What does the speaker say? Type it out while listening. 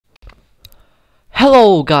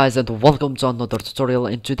Hello guys and welcome to another tutorial,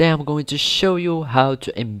 and today I'm going to show you how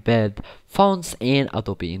to embed fonts in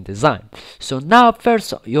Adobe InDesign. So now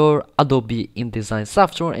first your Adobe InDesign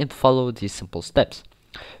software and follow these simple steps.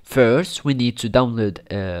 First we need to download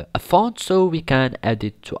a font so we can add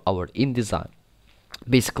it to our InDesign.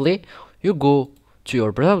 Basically you go to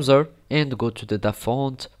your browser and go to the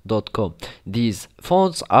dafont.com. These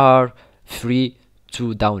fonts are free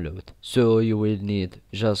to download, so you will need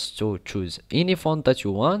just to choose any font that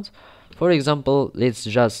you want. For example, let's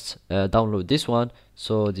just download this one,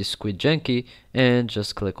 so this Squid Junkie, and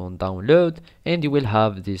just click on download and you will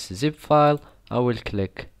have this zip file. I will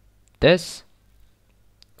click this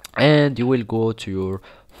and you will go to your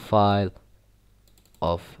file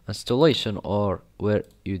of installation or where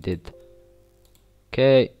you did.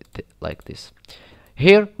 Okay, like this.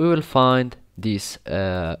 Here we will find this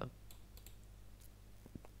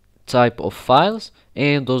type of files,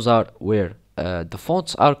 and those are where the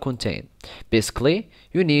fonts are contained. Basically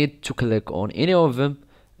you need to click on any of them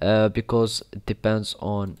because it depends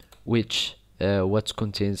on which what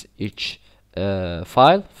contains each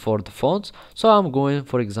file for the fonts. So I'm going,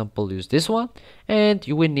 for example, use this one, and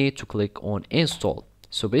you will need to click on install.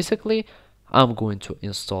 So basically I'm going to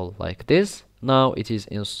install like this. Now it is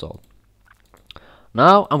installed.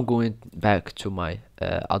 Now I'm going back to my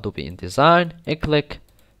Adobe InDesign and click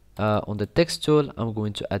on the text tool. I'm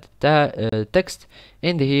going to add text,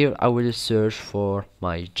 and here I will search for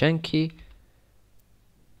my junkie,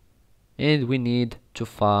 and we need to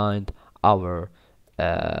find our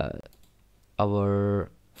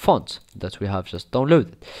font that we have just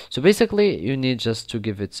downloaded. So basically you need just to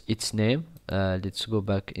give it its name. Let's go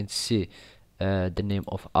back and see the name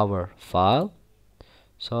of our file.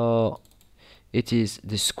 So it is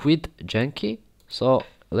the Squid Junkie, so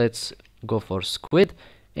let's go for Squid,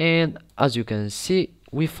 and as you can see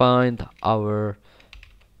we find our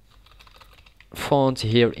font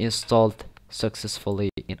here installed successfully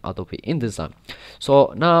in Adobe InDesign.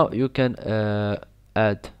 So now you can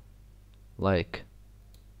add, like,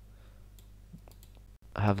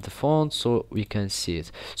 have the font so we can see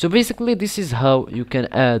it. So basically this is how you can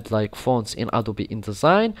add like fonts in Adobe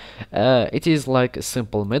InDesign. It is like a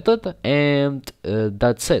simple method, and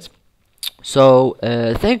that's it. So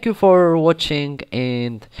thank you for watching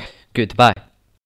and goodbye.